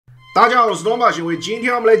大家好，我是东宝协会，今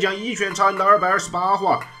天我们来讲《一拳超人》的228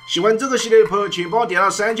话。喜欢这个系列的朋友，请帮我点到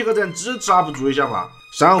3000个赞支持 UP 主一下吧。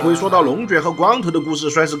上回说到龙卷和光头的故事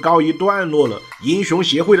算是告一段落了，英雄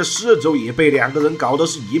协会的四周也被两个人搞得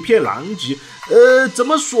是一片狼藉。怎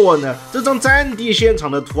么说呢？这张战地现场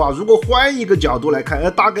的图啊，如果换一个角度来看，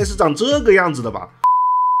大概是长这个样子的吧。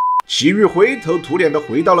奇遇灰头土脸的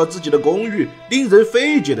回到了自己的公寓，令人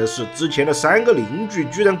费解的是，之前的3个邻居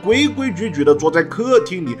居然规规矩矩的坐在客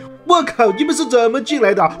厅里。我靠，你们是怎么进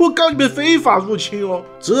来的？我告你们非法入侵哦！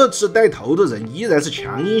这次带头的人依然是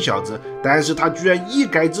强硬小子，但是他居然一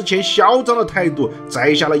改之前嚣张的态度，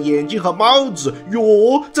摘下了眼镜和帽子。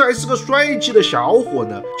哟，这还是个帅气的小伙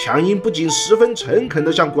呢！强硬不仅十分诚恳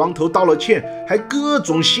的向光头道了歉，还各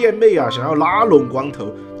种献媚啊，想要拉拢光头。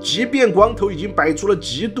即便光头已经摆出了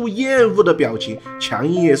极度厌恶的表情，强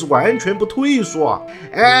硬也是完全不退缩啊！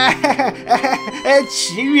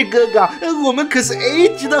奇遇哥哥，我们可是 A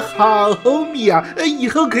级的好 homie 啊，以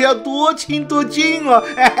后可要多亲多近哦！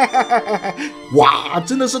哇，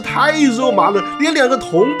真的是太肉麻了，连2个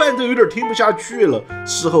同伴都有点听不下去了。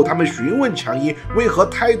事后他们询问强硬为何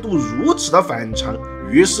态度如此的反常。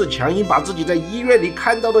于是强硬把自己在医院里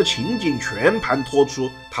看到的情景全盘托出，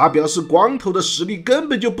他表示光头的实力根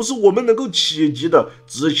本就不是我们能够企及的，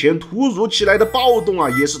之前突如其来的暴动啊，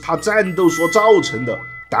也是他战斗所造成的。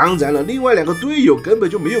当然了，另外2个队友根本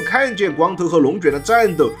就没有看见光头和龙卷的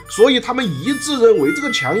战斗，所以他们一致认为这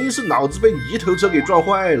个强硬是脑子被泥头车给撞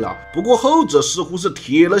坏了。不过后者似乎是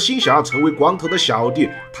铁了心想要成为光头的小弟，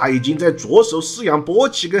他已经在着手饲养波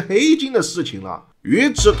奇跟黑金的事情了。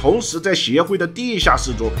与此同时，在协会的地下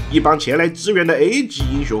室中，一帮前来支援的 A 级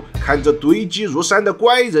英雄看着堆积如山的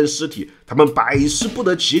怪人尸体，他们百思不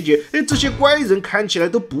得其解。这些怪人看起来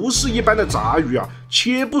都不是一般的杂鱼啊！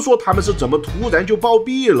且不说他们是怎么突然就暴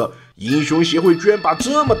毙了，英雄协会居然把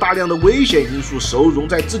这么大量的危险因素收容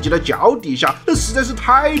在自己的脚底下，实在是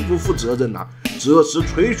太不负责任了。这时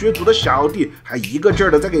吹雪组的小弟还一个劲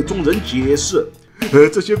儿的在给众人解释。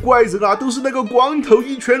这些怪人啊，都是那个光头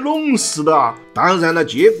一拳弄死的啊！当然了，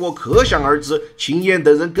结果可想而知，青燕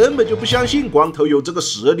等人根本就不相信光头有这个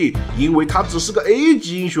实力，因为他只是个 A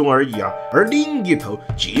级英雄而已啊。而另一头，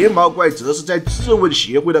睫毛怪则是在质问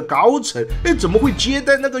协会的高层，怎么会接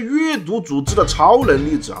待那个阅读组织的超能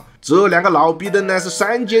力者啊？这2个老逼灯呢是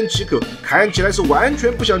3缄其口，看起来是完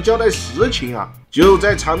全不想交代实情啊！就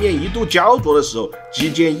在场面一度焦灼的时候，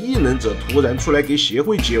击剑异能者突然出来给协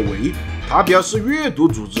会解围。他表示阅读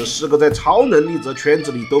组织是个在超能力者圈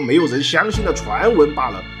子里都没有人相信的传闻罢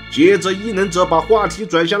了。接着异能者把话题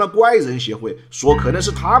转向了怪人协会，说可能是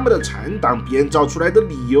他们的残党编造出来的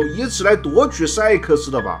理由，以此来夺取赛克斯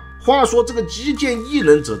的吧。话说这个击剑异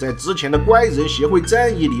能者在之前的怪人协会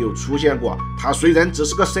战役里有出现过，他虽然只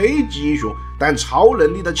是个 C 级英雄，但超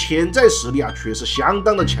能力的潜在实力啊却是相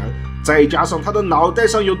当的强，再加上他的脑袋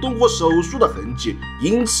上有动过手术的痕迹，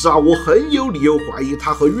因此啊，我很有理由怀疑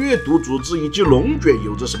他和阅读组织以及龙卷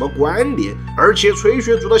有着什么关联。而且吹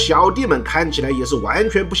雪组的小弟们看起来也是完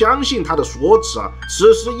全不相信他的说辞啊。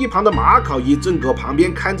此时一旁的马考一正搁旁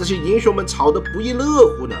边看这些英雄们吵得不亦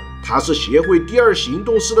乐乎呢。他是协会第2行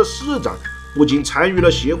动室的室长，不仅参与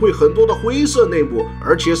了协会很多的灰色内幕，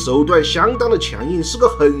而且手段相当的强硬，是个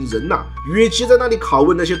狠人呐。与其在那里拷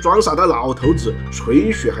问那些装傻的老头子，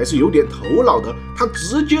吹雪还是有点头脑的，他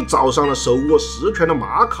直接找上了手握实权的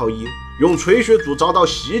马考一，用吹雪组遭到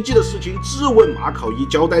袭击的事情质问马考一，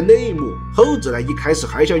交代内幕。后者呢，一开始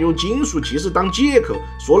还想用金属骑士当借口，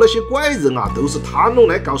说那些怪人啊都是他弄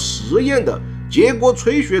来搞实验的。结果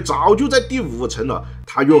吹雪早就在第5层了，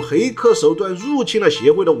他用黑客手段入侵了协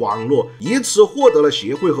会的网络，以此获得了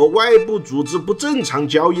协会和外部组织不正常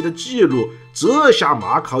交易的记录。这下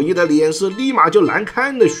马考一的脸色立马就难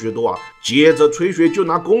看了许多啊！接着吹雪就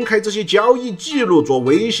拿公开这些交易记录做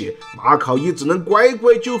威胁，马考一只能乖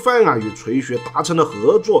乖就范啊，与吹雪达成了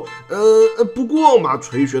合作。不过嘛，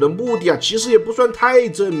吹雪的目的啊其实也不算太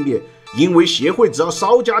正面。因为协会只要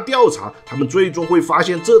稍加调查，他们最终会发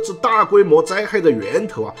现这次大规模灾害的源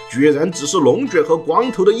头啊，居然只是龙卷和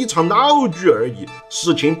光头的一场闹剧而已。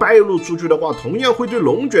事情败露出去的话，同样会对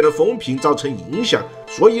龙卷的风评造成影响。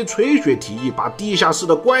所以吹雪提议把地下室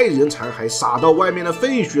的怪人残骸撒到外面的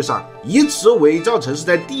废墟上，以此伪造成是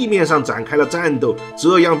在地面上展开了战斗，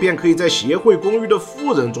这样便可以在协会公寓的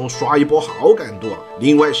富人中刷一波好感度啊。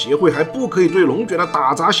另外，协会还不可以对龙卷的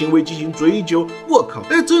打砸行为进行追究。我靠，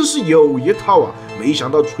真是有一套啊！没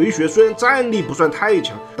想到吹雪虽然战力不算太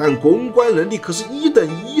强，但公关能力可是1等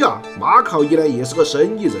1啊！马考一来也是个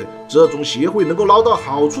生意人，这种协会能够捞到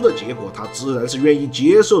好处的结果，他自然是愿意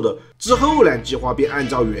接受的。之后呢，计划便按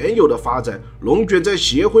照原有的发展，龙卷在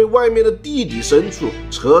协会外面的地底深处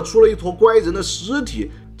扯出了一坨怪人的尸体。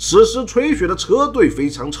此时吹雪的车队非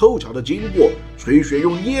常凑巧的经过，吹雪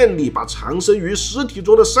用念力把藏身于尸体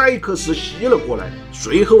中的赛克斯吸了过来。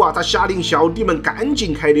随后他下令小弟们赶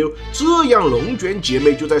紧开溜，这样龙卷姐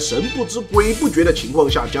妹就在神不知鬼不觉的情况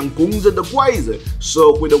下，将公认的怪人、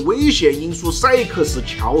社会的危险因素赛克斯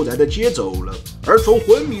悄然的接走了。而从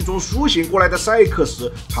昏迷中苏醒过来的赛克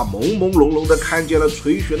斯，他朦朦胧胧的看见了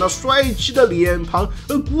吹雪那帅气的脸庞，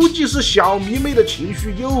估计是小迷妹的情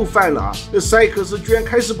绪又犯了赛克斯居然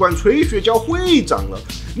开始管吹雪叫会长了。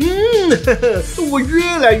我越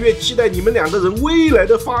来越期待你们两个人未来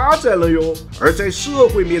的发展了哟。而在社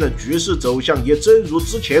会面的局势走向也正如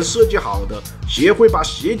之前设计好的，协会把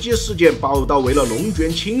袭击事件报道为了龙卷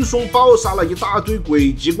轻松暴杀了一大堆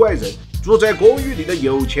诡计怪人。住在公寓里的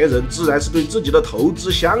有钱人自然是对自己的投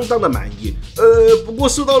资相当的满意，不过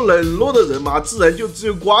受到冷落的人嘛，自然就只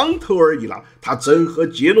有光头而已了。他正和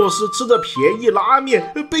杰诺斯吃着便宜拉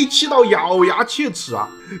面，被气到咬牙切齿啊！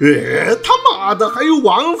他妈的还有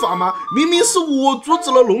王法吗？明明是我阻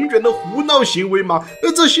止了龙卷的胡闹行为嘛！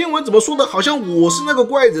这新闻怎么说的好像我是那个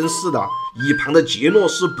怪人似的？一旁的杰诺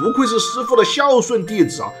斯不愧是师傅的孝顺弟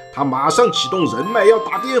子啊，他马上启动人脉要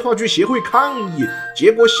打电话去协会抗议，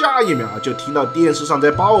结果下一秒就听到电视上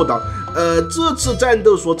在报道，这次战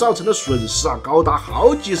斗所造成的损失啊，高达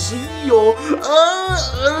好几十亿哦。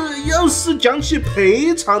要是讲起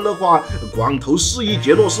赔偿的话，光头示意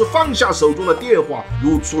杰诺斯放下手中的电话，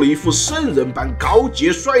露出了一副圣人般高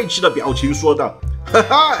洁帅气的表情，说道：“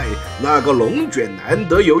嗨，那个龙卷难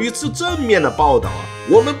得有一次正面的报道啊，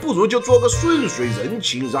我们不如就做个顺水人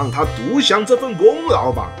情，让他独享这份功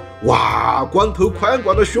劳吧。”哇，光头宽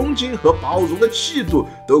广的胸襟和包容的气度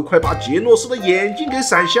都快把杰诺斯的眼睛给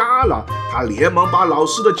闪瞎了。他连忙把老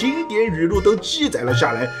师的经典语录都记载了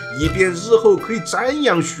下来，以便日后可以瞻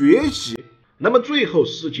仰学习。那么最后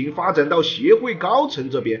事情发展到协会高层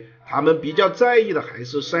这边，他们比较在意的还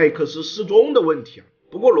是赛克斯失踪的问题啊。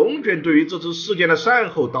不过龙卷对于这次事件的善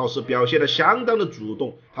后倒是表现得相当的主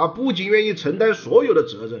动，他不仅愿意承担所有的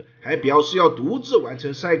责任，还表示要独自完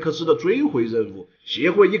成赛克斯的追回任务。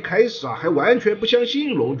协会一开始还完全不相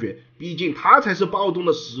信龙卷，毕竟他才是暴动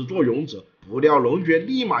的始作俑者。不料龙卷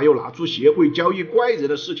立马又拿出协会交易怪人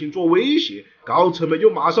的事情做威胁，高层们又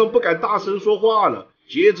马上不敢大声说话了。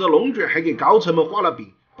接着龙卷还给高层们画了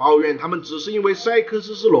饼，抱怨他们只是因为赛克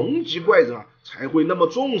斯是龙级怪人才会那么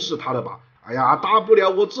重视他的吧。哎呀，大不了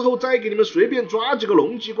我之后再给你们随便抓几个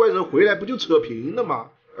龙级怪人回来，不就扯平了吗？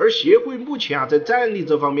而协会目前在战力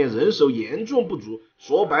这方面人手严重不足，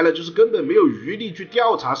说白了就是根本没有余力去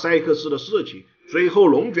调查赛克斯的事情。最后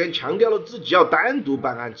龙卷强调了自己要单独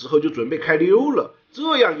办案，之后就准备开溜了。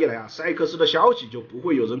这样一来赛克斯的消息就不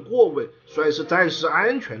会有人过问，算是暂时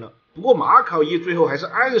安全了。不过马考伊最后还是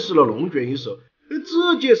暗示了龙卷一手，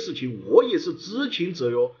这件事情我也是知情者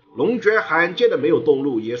哟。龙卷罕见的没有动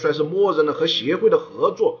怒，也算是默认了和协会的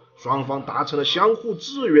合作，双方达成了相互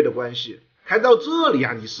制约的关系。看到这里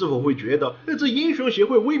你是否会觉得这英雄协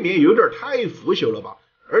会未免有点太腐朽了吧？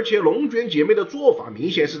而且龙卷姐妹的做法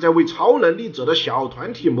明显是在为超能力者的小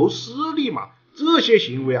团体谋私利嘛，这些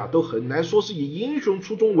行为都很难说是以英雄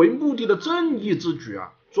初衷为目的的正义之举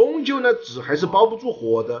终究纸还是包不住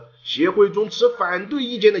火的。协会中持反对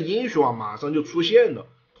意见的英雄马上就出现了。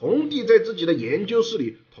童帝在自己的研究室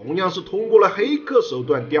里同样是通过了黑客手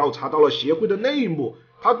段调查到了协会的内幕，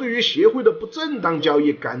他对于协会的不正当交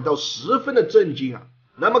易感到十分的震惊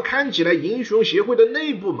那么看起来英雄协会的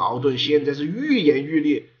内部矛盾现在是愈演愈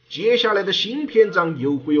烈，接下来的新篇章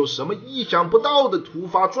又会有什么意想不到的突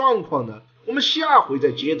发状况呢？我们下回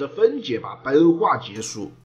再接着分解吧。本话结束。